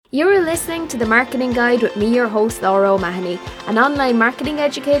You're listening to The Marketing Guide with me, your host Laura O'Mahony, an online marketing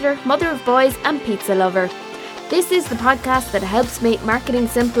educator, mother of boys and pizza lover. This is the podcast that helps make marketing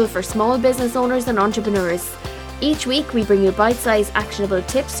simple for small business owners and entrepreneurs. Each week we bring you bite-sized actionable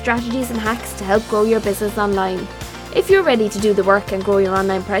tips, strategies and hacks to help grow your business online. If you're ready to do the work and grow your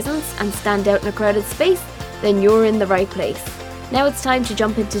online presence and stand out in a crowded space, then you're in the right place. Now it's time to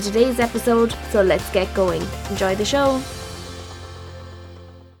jump into today's episode, so let's get going. Enjoy the show.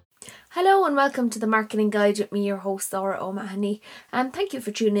 Hello and welcome to The Marketing Guide with me, your host Laura O'Mahony, and thank you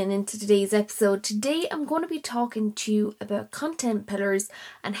for tuning in to today's episode. Today I'm going to be talking to you about content pillars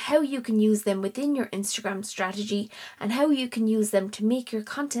and how you can use them within your Instagram strategy and how you can use them to make your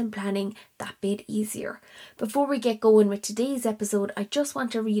content planning that bit easier. Before we get going with today's episode, I just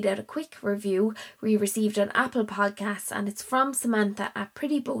want to read out a quick review we received on Apple Podcasts, and it's from Samantha at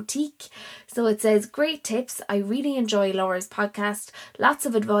Pretty Boutique. So it says, "Great tips. I really enjoy Laura's podcast. Lots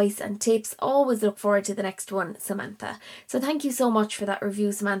of advice and tips. Always look forward to the next one, Samantha." So thank you so much for that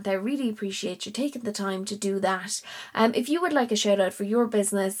review, Samantha. I really appreciate you taking the time to do that. If you would like a shout out for your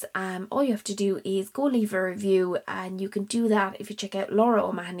business, all you have to do is go leave a review, and you can do that if you check out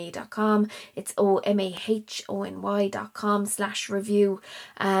lauraomahony.com. It's omahony.com/review.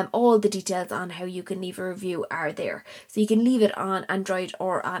 All the details on how you can leave a review are there. So you can leave it on Android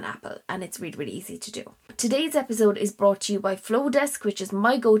or on Apple, and it's really, really easy to do. Today's episode is brought to you by Flowdesk, which is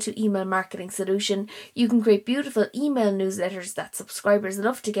my go-to email marketing solution. You can create beautiful email newsletters that subscribers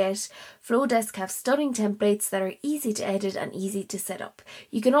love to get. Flowdesk have stunning templates that are easy to edit and easy to set up.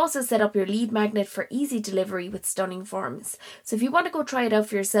 You can also set up your lead magnet for easy delivery with stunning forms. So if you want to go try it out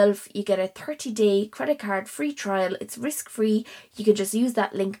for yourself, you get a 30-day credit card free trial. It's risk-free. You can just use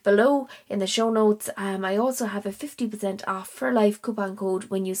that link below in the show notes. I also have a 50% off for life coupon code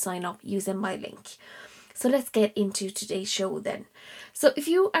when you sign up using my link. So let's get into today's show then. So if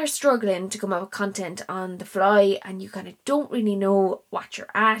you are struggling to come up with content on the fly and you kind of don't really know what you're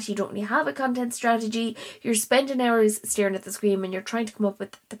at, you don't really have a content strategy, you're spending hours staring at the screen and you're trying to come up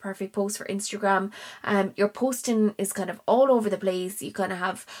with the perfect post for Instagram, your posting is kind of all over the place. You kind of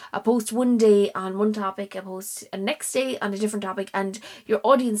have a post one day on one topic, a post a next day on a different topic, and your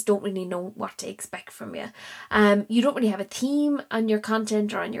audience don't really know what to expect from you. You don't really have a theme on your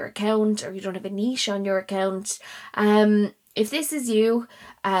content or on your account, or you don't have a niche on your account. If this is you,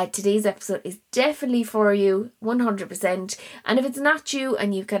 today's episode is definitely for you, 100%. And if it's not you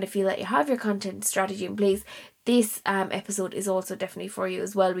and you kind of feel that you have your content strategy in place, this episode is also definitely for you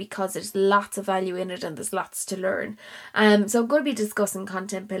as well, because there's lots of value in it and there's lots to learn. So I'm going to be discussing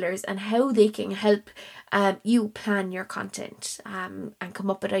content pillars and how they can help you plan your content and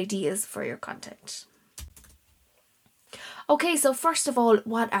come up with ideas for your content. Okay, so first of all,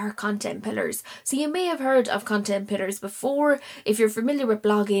 what are content pillars? So you may have heard of content pillars before. If you're familiar with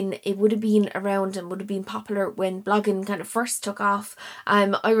blogging, it would have been around and would have been popular when blogging kind of first took off.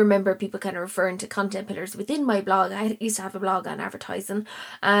 I remember people kind of referring to content pillars within my blog. I used to have a blog on advertising,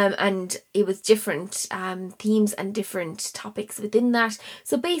 and it was different themes and different topics within that.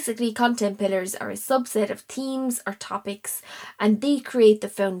 So basically, content pillars are a subset of themes or topics, and they create the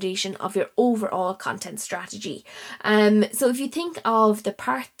foundation of your overall content strategy. So if you think of the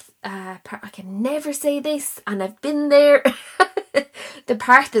I can never say this, and I've been there, the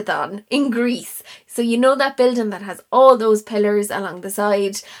Parthenon in Greece. So you know that building that has all those pillars along the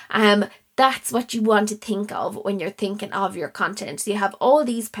side. That's what you want to think of when you're thinking of your content. So you have all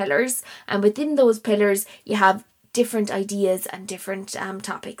these pillars, and within those pillars you have different ideas and different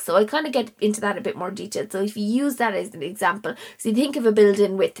topics. So I'll kind of get into that a bit more detail. So if you use that as an example, so you think of a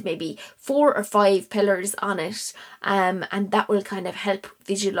building with maybe 4 or 5 pillars on it, and that will kind of help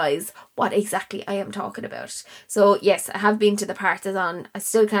visualize what exactly I am talking about. So yes, I have been to the Parthenon. I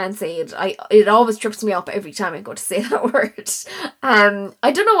still can't say it. It always trips me up every time I go to say that word.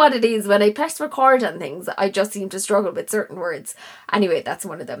 I don't know what it is. When I press record on things, I just seem to struggle with certain words. Anyway, that's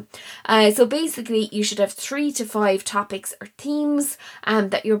one of them. So basically, you should have 3 to 5 topics or themes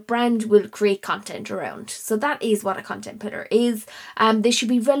that your brand will create content around. So that is what a content pillar is. They should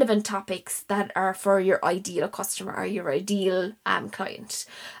be relevant topics that are for your ideal customer or your ideal client.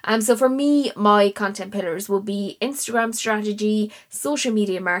 So for me, my content pillars will be Instagram strategy, social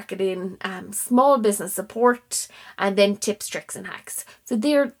media marketing, small business support, and then tips, tricks and hacks. So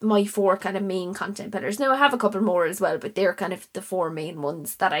they're my 4 kind of main content pillars. Now I have a couple more as well, but they're kind of the 4 main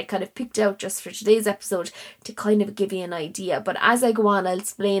ones that I kind of picked out just for today's episode to kind of give you an idea. But as I go on, I'll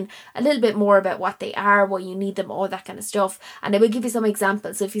explain a little bit more about what they are, why you need them, all that kind of stuff. And I will give you some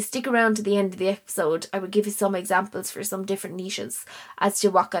examples. So if you stick around to the end of the episode, I will give you some examples for some different niches as to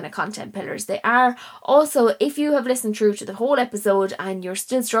what kind of content content pillars. They are also, if you have listened through to the whole episode and you're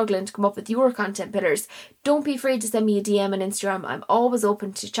still struggling to come up with your content pillars, don't be afraid to send me a DM on Instagram. I'm always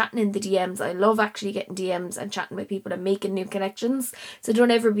open to chatting in the DMs. I love actually getting DMs and chatting with people and making new connections. So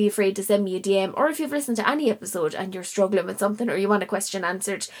don't ever be afraid to send me a DM. Or if you've listened to any episode and you're struggling with something or you want a question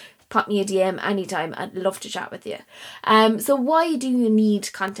answered, pop me a DM anytime. I'd love to chat with you. So why do you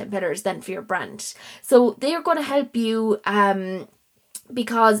need content pillars then for your brand? So they're going to help you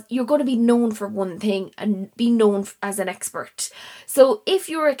because you're going to be known for one thing and be known as an expert. So if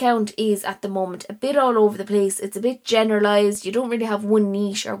your account is at the moment a bit all over the place, it's a bit generalized, you don't really have one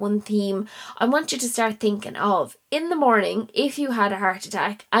niche or one theme, I want you to start thinking of, in the morning, if you had a heart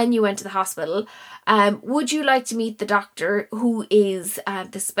attack and you went to the hospital, would you like to meet the doctor who is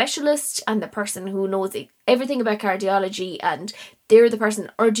the specialist and the person who knows everything about cardiology and they're the person,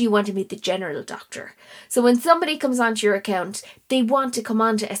 or do you want to meet the general doctor? So when somebody comes onto your account, they want to come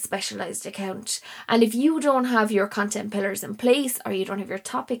onto a specialized account. And if you don't have your content pillars in place, or you don't have your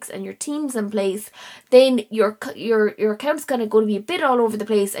topics and your themes in place, then your account's going to be a bit all over the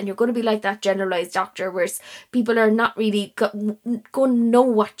place, and you're going to be like that generalized doctor, where people are not really going to know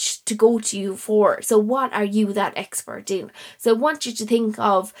what to go to you for. So what are you that expert in? So I want you to think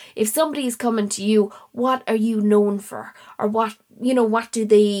of, if somebody is coming to you, what are you known for? Or what do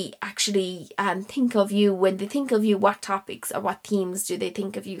they actually think of you when they think of you? What topics or what themes do they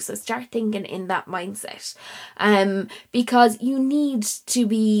think of you? So start thinking in that mindset, because you need to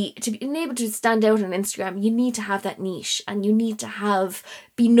be able to stand out on Instagram. You need to have that niche, and you need to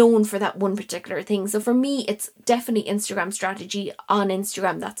be known for that one particular thing. So for me, it's definitely Instagram strategy on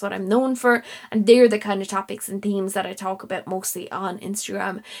Instagram. That's what I'm known for, and they're the kind of topics and themes that I talk about mostly on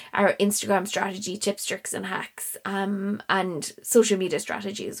Instagram. Our Instagram strategy, tips, tricks, and hacks, and social media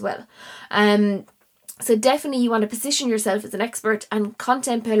strategy as well. So definitely you want to position yourself as an expert, and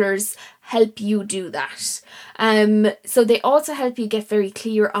content pillars help you do that. So they also help you get very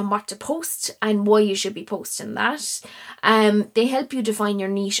clear on what to post and why you should be posting that. They help you define your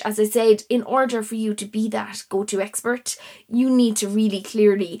niche. As I said, in order for you to be that go-to expert, you need to really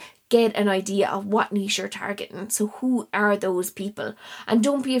clearly get an idea of what niche you're targeting. So who are those people? And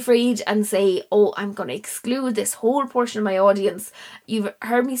don't be afraid and say, oh, I'm going to exclude this whole portion of my audience. You've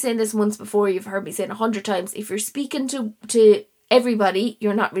heard me saying this once before. You've heard me saying 100 times. If you're speaking to everybody,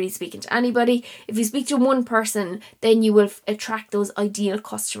 you're not really speaking to anybody. If you speak to one person, then you will attract those ideal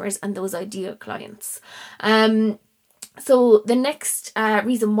customers and those ideal clients. So the next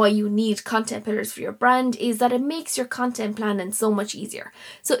reason why you need content pillars for your brand is that it makes your content planning so much easier.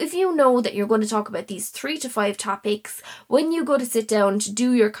 So if you know that you're going to talk about these 3 to 5 topics, when you go to sit down to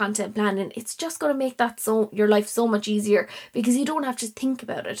do your content planning, it's just going to make your life so much easier, because you don't have to think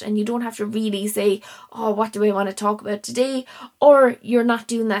about it, and you don't have to really say, oh, what do I want to talk about today? Or you're not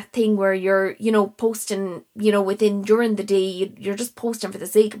doing that thing where you're, posting, during the day, you're just posting for the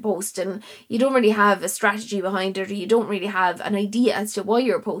sake of posting. You don't really have a strategy behind it, or you don't really have an idea as to why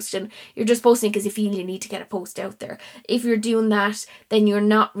you're posting. You're just posting because you feel you need to get a post out there. If you're doing that, then you're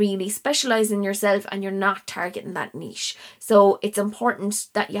not really specializing yourself, and you're not targeting that niche. So it's important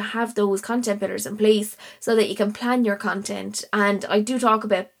that you have those content pillars in place so that you can plan your content. And I do talk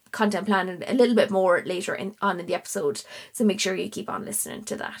about content planning a little bit more later on in the episode, so make sure you keep on listening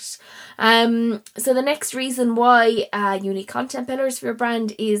to that. So the next reason why you need content pillars for your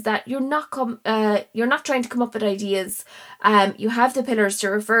brand is that you're not trying to come up with ideas. You have the pillars to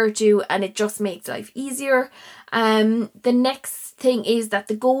refer to, and it just makes life easier. The next thing is that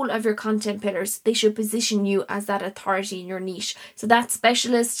the goal of your content pillars, they should position you as that authority in your niche. So that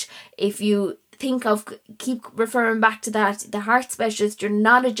specialist, if you keep referring back to that, the heart specialist, you're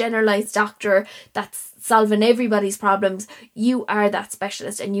not a generalized doctor that's solving everybody's problems. You are that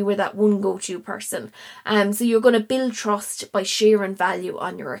specialist, and you are that one go-to person. So you're going to build trust by sharing value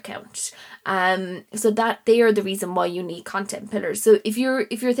on your account. So that they are the reason why you need content pillars. So if you're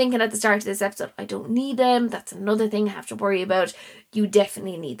thinking at the start of this episode, I don't need them, that's another thing I have to worry about, you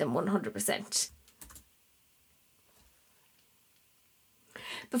definitely need them 100%.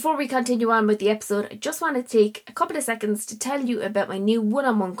 Before we continue on with the episode, I just want to take a couple of seconds to tell you about my new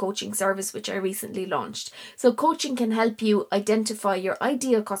one-on-one coaching service, which I recently launched. So coaching can help you identify your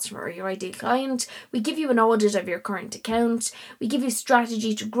ideal customer or your ideal client. We give you an audit of your current account. We give you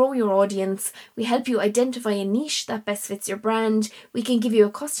strategy to grow your audience. We help you identify a niche that best fits your brand. We can give you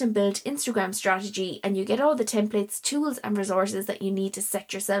a custom-built Instagram strategy, and you get all the templates, tools and resources that you need to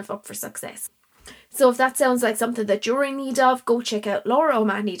set yourself up for success. So if that sounds like something that you're in need of, go check out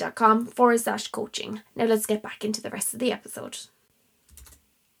lauraomahony.com/coaching. Now let's get back into the rest of the episode.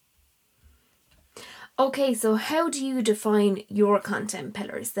 Okay, so how do you define your content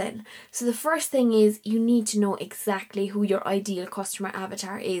pillars then? So the first thing is you need to know exactly who your ideal customer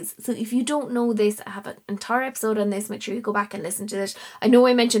avatar is. So if you don't know this, I have an entire episode on this. Make sure you go back and listen to it. I know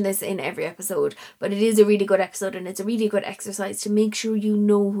I mention this in every episode, but it is a really good episode and it's a really good exercise to make sure you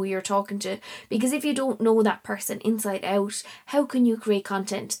know who you're talking to. Because if you don't know that person inside out, how can you create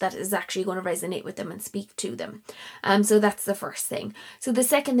content that is actually going to resonate with them and speak to them? So that's the first thing. So the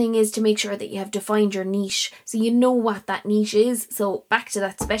second thing is to make sure that you have defined your niche, so you know what that niche is. So back to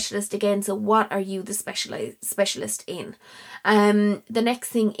that specialist again. So what are you the specialist in? The next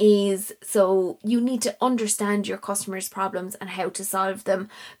thing is, so you need to understand your customers' problems and how to solve them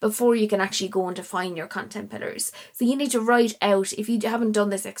before you can actually go and define your content pillars. So you need to write out, if you haven't done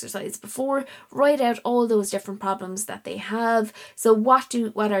this exercise before, write out all those different problems that they have. So what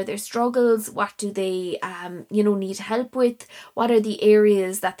are their struggles? What do they need help with? What are the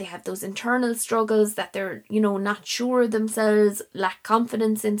areas that they have those internal struggles, that they're not sure of themselves, lack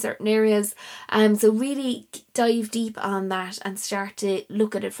confidence in certain areas? So really dive deep on that and start to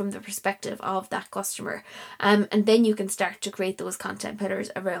look at it from the perspective of that customer, and then you can start to create those content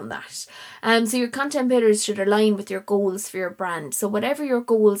pillars around that. So your content pillars should align with your goals for your brand. So whatever your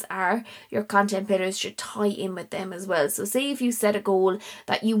goals are, your content pillars should tie in with them as well. So say if you set a goal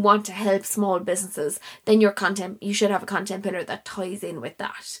that you want to help small businesses, then you should have a content pillar that ties in with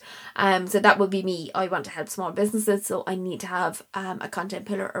that. So that would be me. I want to help small businesses, so I need to have a content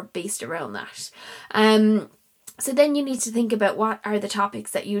pillar based around that. So then you need to think about what are the topics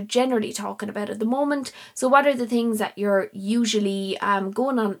that you're generally talking about at the moment. So what are the things that you're usually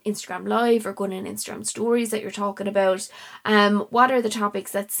going on Instagram Live or going in Instagram Stories that you're talking about? What are the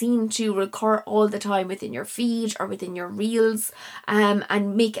topics that seem to recur all the time within your feed or within your reels?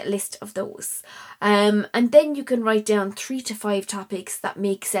 And make a list of those. And then you can write down 3 to 5 topics that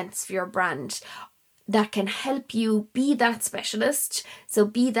make sense for your brand, that can help you be that specialist. So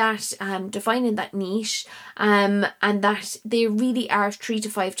be that defining that niche, and that they really are 3 to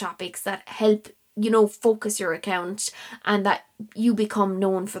 5 topics that help focus your account and that you become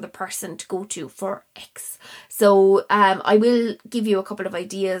known for the person to go to for X. So I will give you a couple of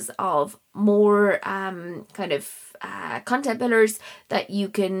ideas of more content pillars that you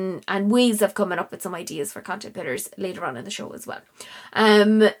can, and ways of coming up with some ideas for content pillars later on in the show as well.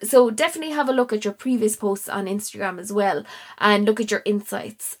 So definitely have a look at your previous posts on Instagram as well, and look at your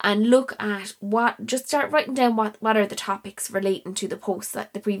insights and look at just start writing down what are the topics relating to the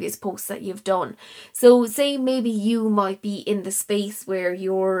previous posts that you've done. So say maybe you might be in the space where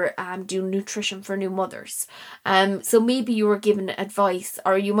you're doing nutrition for new mothers. So maybe you're giving advice,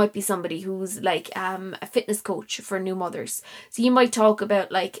 or you might be somebody who's like a fitness coach for new mothers. So you might talk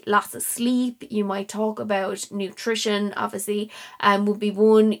about like lots of sleep, you might talk about nutrition, obviously, would be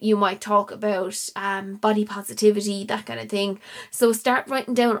one. You might talk about body positivity, that kind of thing. So start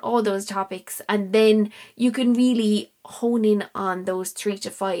writing down all those topics, and then you can really hone in on those 3 to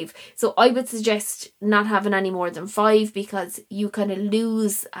 5. So I would suggest not having any more than 5, because you kind of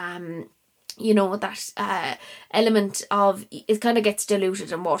lose that element of it kind of gets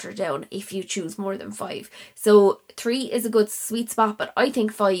diluted and watered down if you choose more than 5. So 3 is a good sweet spot, but I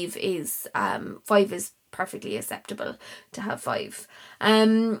think 5 is perfectly acceptable to have 5.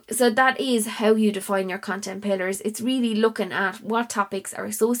 So that is how you define your content pillars. It's really looking at what topics are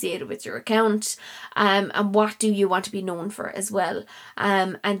associated with your account, and what do you want to be known for as well,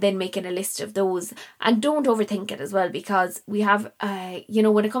 and then making a list of those. And don't overthink it as well, because we have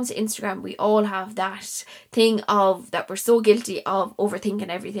when it comes to Instagram, we all have that thing of that we're so guilty of overthinking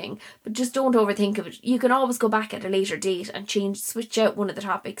everything. But just don't overthink it. You can always go back at a later date and switch out one of the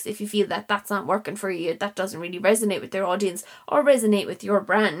topics if you feel that that's not working for you, that doesn't really resonate with their audience or resonate with your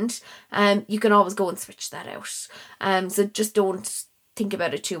brand. You can always go and switch that out. So just don't think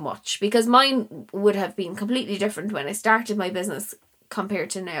about it too much, because mine would have been completely different when I started my business compared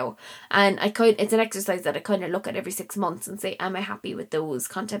to now. And it's an exercise that I kind of look at every 6 months and say, am I happy with those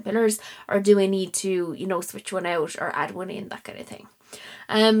content pillars, or do I need to switch one out or add one in, that kind of thing.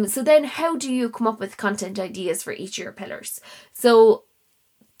 So then how do you come up with content ideas for each of your pillars? So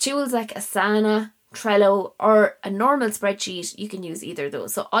tools like Asana, Trello, or a normal spreadsheet, you can use either of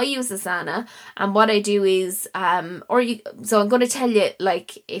those. So I use Asana, and what I do is so I'm going to tell you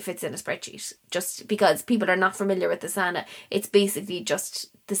like if it's in a spreadsheet, just because people are not familiar with Asana. It's basically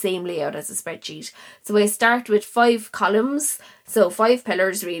just the same layout as a spreadsheet. So I start with 5 columns, so 5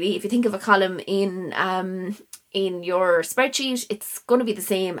 pillars really. If you think of a column in your spreadsheet, it's going to be the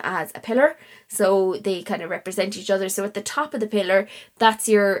same as a pillar. So they kind of represent each other. So at the top of the pillar, that's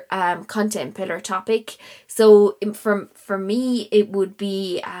your content pillar topic. So for me, it would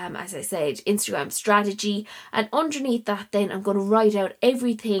be, as I said, Instagram strategy. And underneath that, then I'm going to write out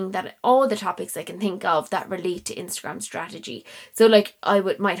everything all the topics I can think of that relate to Instagram strategy. So like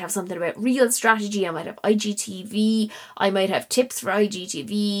might have something about reel strategy. I might have IGTV. I might have tips for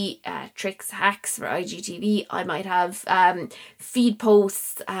IGTV, tricks, hacks for IGTV. I might have feed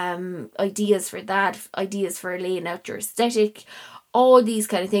posts, ideas for that, ideas for laying out your aesthetic, all these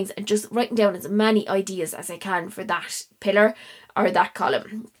kind of things, and just writing down as many ideas as I can for that pillar or that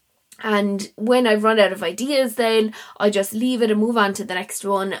column. And when I've run out of ideas, then I just leave it and move on to the next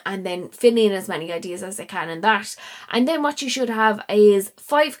one, and then fill in as many ideas as I can in that. And then what you should have is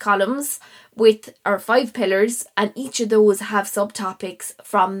 5 columns or 5 pillars, and each of those have subtopics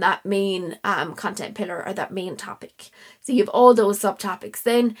from that main content pillar or that main topic. So you have all those subtopics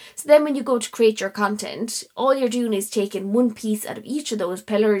then. So then when you go to create your content, all you're doing is taking one piece out of each of those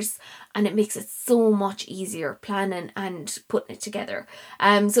pillars, and it makes it so much easier planning and putting it together.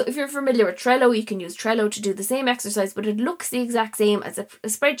 So if you're familiar with Trello, you can use Trello to do the same exercise, but it looks the exact same as a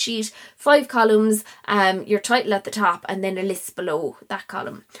spreadsheet, 5 columns, your title at the top, and then a list below that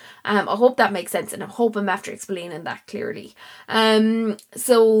column. I hope that makes sense, and I hope I'm after explaining that clearly.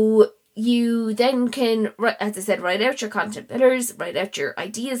 So you then can, as I said, write out your content pillars, write out your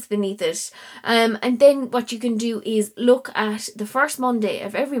ideas beneath it. And then what you can do is look at the first Monday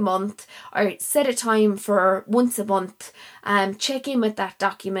of every month, or set a time for once a month, check in with that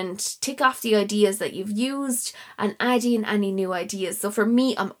document, tick off the ideas that you've used, and add in any new ideas. So for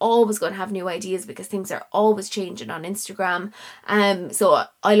me, I'm always going to have new ideas because things are always changing on Instagram. So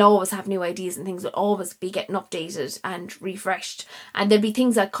I'll always have new ideas, and things will always be getting updated and refreshed. And there'll be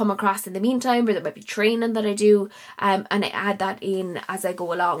things that come across in the meantime, or there might be training that I do, and I add that in as I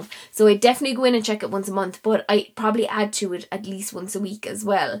go along. So I definitely go in and check it once a month, but I probably add to it at least once a week as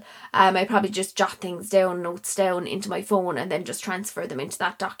well. I probably just jot things down, notes down into my phone, and then just transfer them into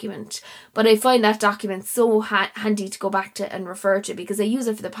that document. But I find that document so handy to go back to and refer to, because I use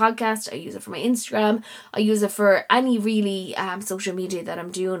it for the podcast, I use it for my Instagram, I use it for any really social media that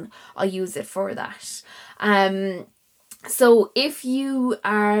I'm doing. I use it for that. So if you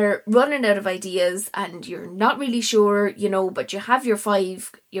are running out of ideas and you're not really sure, but you have your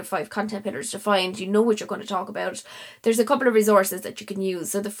five content pillars defined, you know what you're going to talk about, there's a couple of resources that you can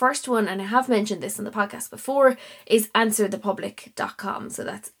use. So the first one, and I have mentioned this in the podcast before, is answerthepublic.com. So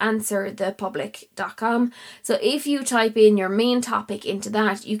that's answerthepublic.com. So if you type in your main topic into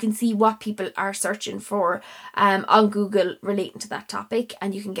that, you can see what people are searching for on Google relating to that topic,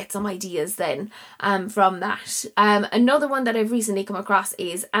 and you can get some ideas then from that. Another one that I've recently come across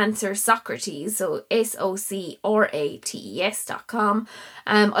is Answer Socrates, so SOCRATES.com.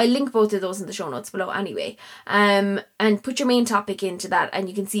 I'll link both of those in the show notes below anyway. And put your main topic into that, and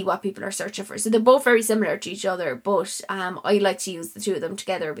you can see what people are searching for. So they're both very similar to each other, but I like to use the two of them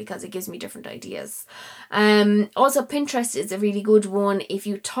together because it gives me different ideas. Also, Pinterest is a really good one. If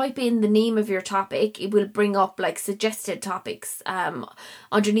you type in the name of your topic, it will bring up like suggested topics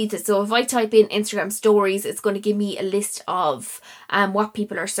underneath it. So if I type in Instagram stories, it's going to give me a list of what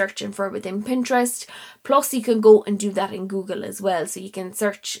people are searching for within Pinterest. Plus you can go and do that in Google as well. So you can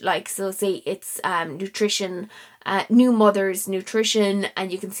search, say it's nutrition, new mothers nutrition,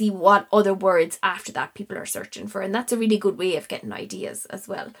 and you can see what other words after that people are searching for, and that's a really good way of getting ideas as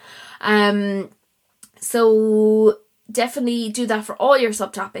well. So definitely do that for all your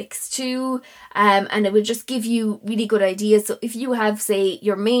subtopics too, and it will just give you really good ideas. So if you have, say,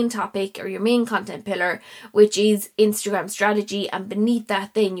 your main topic or your main content pillar, which is Instagram strategy, and beneath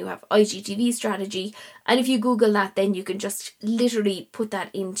that then you have IGTV strategy, and if you Google that, then you can just literally put that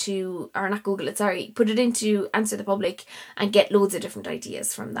into, or not Google it, sorry, put it into Answer the Public and get loads of different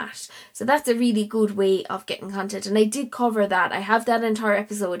ideas from that. So that's a really good way of getting content. And I did cover that. I have that entire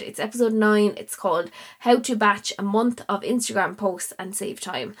episode. It's episode 9. It's called How to Batch a Month of Instagram Posts and Save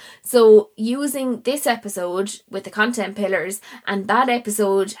Time. So using this episode with the content pillars and that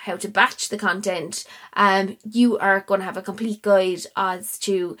episode, How to Batch the Content, you are going to have a complete guide as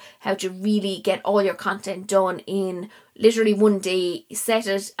to how to really get all your content done in literally one day. Set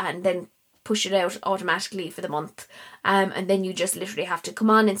it and then push it out automatically for the month, and then you just literally have to come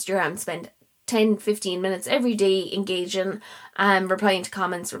on Instagram, spend 10-15 minutes every day engaging, replying to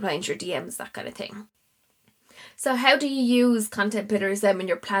comments, replying to your DMs, that kind of thing. So how do you use content pillars then when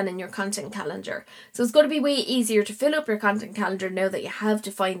you're planning your content calendar? So it's going to be way easier to fill up your content calendar now that you have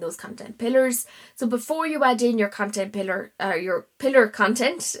defined those content pillars. So before you add in your content pillar, your pillar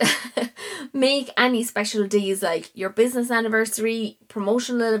content, make any special days like your business anniversary,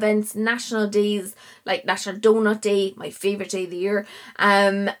 promotional events, national days like National Donut Day, my favourite day of the year,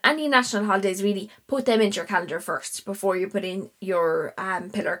 any national holidays really, put them into your calendar first before you put in your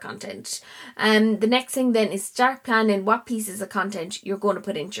pillar content. The next thing then is start planning what pieces of content you're going to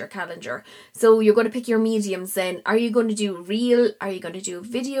put into your calendar. So you're going to pick your mediums then. Are you going to do reel? Are you going to do a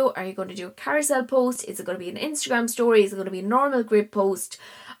video? Are you going to do a carousel post? Is it going to be an Instagram story? Is it going to be a normal grid post?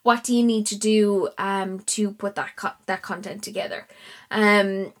 What do you need to do to put that content together?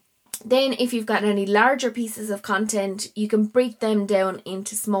 Then if you've got any larger pieces of content, you can break them down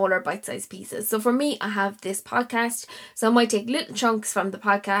into smaller bite-sized pieces. So for me, I have this podcast, so I might take little chunks from the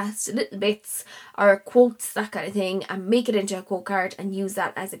podcast, little bits or quotes, that kind of thing, and make it into a quote card and use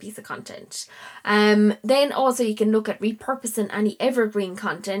that as a piece of content. Then also you can look at repurposing any evergreen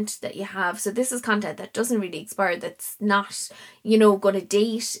content that you have. So this is content that doesn't really expire, that's not, going to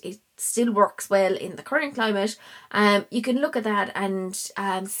date. It still works well in the current climate. You can look at that and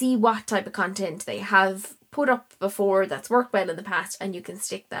see what type of content they have put up before that's worked well in the past, and you can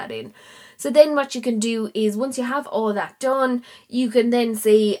stick that in. So then what you can do is, once you have all that done, you can then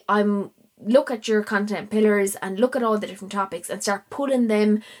say, look at your content pillars and look at all the different topics and start putting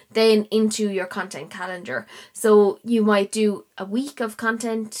them then into your content calendar. So you might do a week of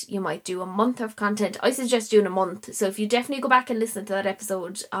content, you might do a month of content. I suggest doing a month. So if you definitely go back and listen to that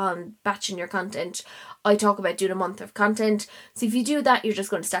episode on batching your content, I talk about doing a month of content. So if you do that, you're just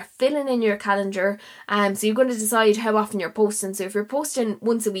going to start filling in your calendar. So you're going to decide how often you're posting. So if you're posting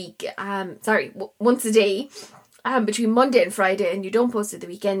once a week, once a day, between Monday and Friday, and you don't post at the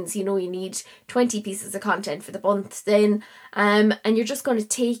weekends, you need 20 pieces of content for the month then, and you're just going to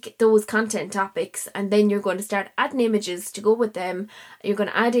take those content topics and then you're going to start adding images to go with them. You're going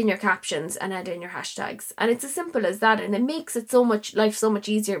to add in your captions and add in your hashtags, and it's as simple as that, and it makes life so much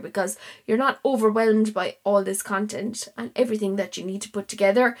easier because you're not overwhelmed by all this content and everything that you need to put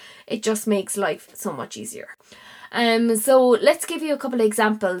together. It just makes life so much easier. So let's give you a couple of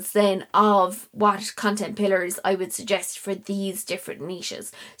examples then of what content pillars I would suggest for these different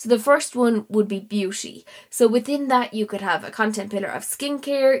niches. So the first one would be beauty. So within that, you could have a content pillar of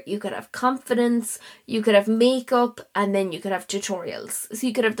skincare, you could have confidence, you could have makeup, and then you could have tutorials. So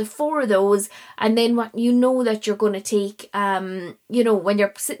you could have the four of those, and then what that you're going to take, when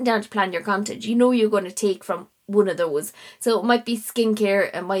you're sitting down to plan your content, you're going to take from one of those. So it might be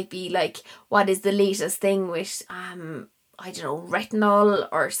skincare, it might be like, what is the latest thing with retinol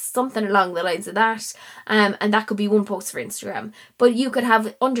or something along the lines of that, and that could be one post for Instagram. But you could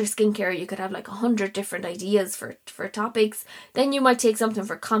have, under skincare, you could have like 100 different ideas for topics. Then you might take something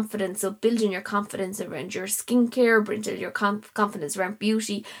for confidence, so building your confidence around your skincare, building your confidence around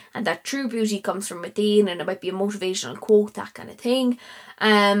beauty, and that true beauty comes from within, and it might be a motivational quote, that kind of thing.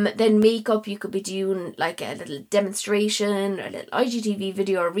 Then makeup, you could be doing like a little demonstration or a little IGTV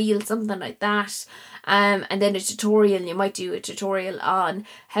video or reel, something like that. And then a tutorial, you might do a tutorial on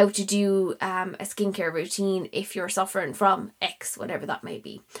how to do a skincare routine if you're suffering from X, whatever that may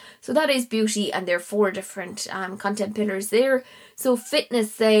be. So that is beauty, and there are 4 different content pillars there. So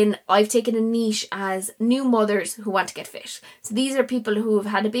fitness then, I've taken a niche as new mothers who want to get fit. So these are people who have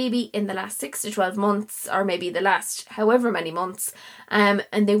had a baby in the last 6 to 12 months, or maybe the last however many months, and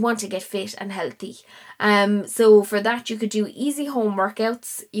they want to get fit and healthy. So for that, you could do easy home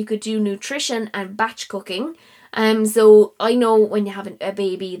workouts, you could do nutrition and batch cooking. So I know when you have a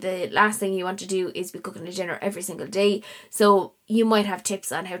baby, the last thing you want to do is be cooking a dinner every single day. So you might have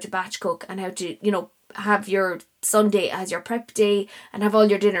tips on how to batch cook and how to, have your Sunday as your prep day and have all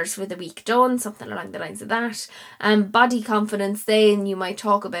your dinners for the week done, something along the lines of that. Body confidence, then you might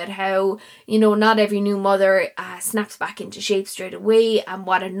talk about how, not every new mother snaps back into shape straight away, and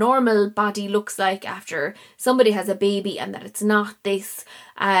what a normal body looks like after somebody has a baby, and that it's not this,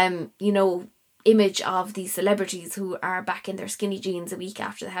 image of these celebrities who are back in their skinny jeans a week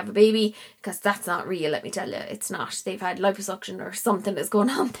after they have a baby, because that's not real, let me tell you. It's not. They've had liposuction or something is going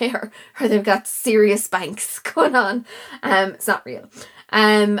on there, or they've got serious spanks going on. It's not real.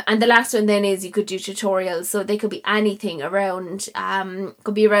 And the last one then is you could do tutorials. So they could be anything around,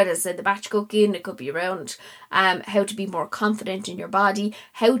 could be around, as I said, the batch cooking. It could be around how to be more confident in your body,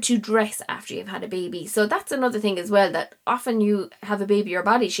 how to dress after you've had a baby. So that's another thing as well, that often you have a baby, your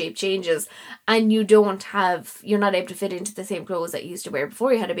body shape changes, and you're not able to fit into the same clothes that you used to wear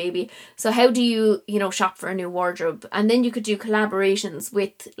before you had a baby. So how do you, shop for a new wardrobe? And then you could do collaborations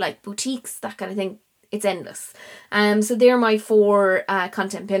with like boutiques, that kind of thing. it's endless. So they're my 4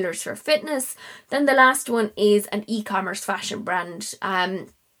 content pillars for fitness. Then the last one is an e-commerce fashion brand.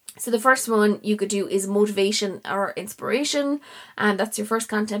 So the first one you could do is motivation or inspiration, and that's your first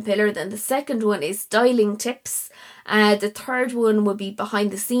content pillar. Then the second one is styling tips. The third one would be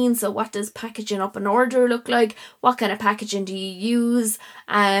behind the scenes. So what does packaging up an order look like? What kind of packaging do you use?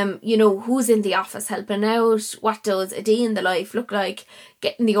 Who's in the office helping out? What does a day in the life look like?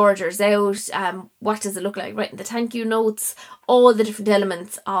 Getting the orders out. What does it look like writing the thank you notes? All the different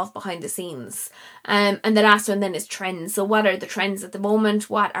elements of behind the scenes. And the last one then is trends. So what are the trends at the moment?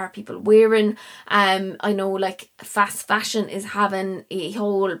 What are people wearing? I know like fast fashion is having a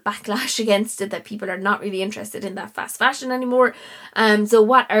whole backlash against it, that people are not really interested in that fast fashion anymore. So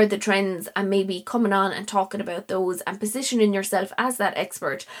what are the trends, and maybe coming on and talking about those and positioning yourself as that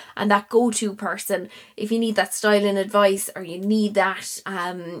expert and that go-to person. If you need that styling advice, or you need that,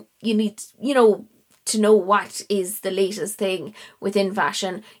 you need, to know what is the latest thing within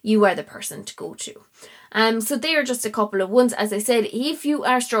fashion, you are the person to go to. So they are just a couple of ones. As I said, if you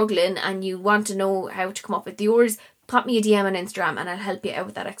are struggling and you want to know how to come up with yours, pop me a DM on Instagram and I'll help you out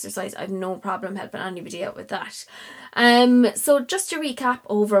with that exercise. I've no problem helping anybody out with that. So just to recap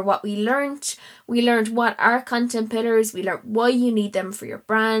over what we learned what are content pillars, we learned why you need them for your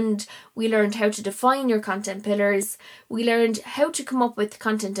brand, we learned how to define your content pillars, we learned how to come up with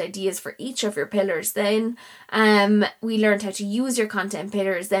content ideas for each of your pillars then, we learned how to use your content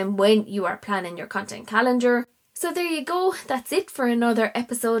pillars then when you are planning your content calendar. So there you go, that's it for another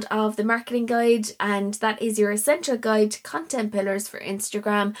episode of the Marketing Guide, and that is your essential guide to content pillars for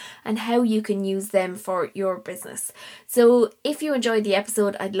Instagram and how you can use them for your business. So if you enjoyed the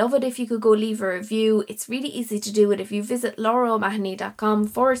episode, I'd love it if you could go leave a review. It's really easy to do it if you visit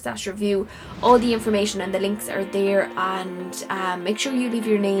lauraomahony.com/review. All the information and the links are there, and make sure you leave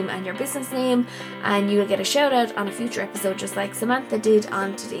your name and your business name, and you'll get a shout out on a future episode just like Samantha did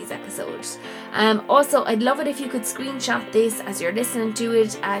on today's episode. Also, I'd love it if you could screenshot this as you're listening to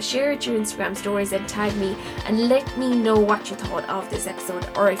it, share it to your Instagram stories and tag me, and let me know what you thought of this episode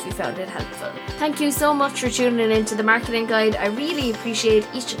or if you found it helpful. Thank you so much for tuning into the Marketing Guide. I really appreciate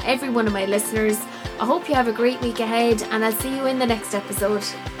each and every one of my listeners. I hope you have a great week ahead, and I'll see you in the next episode.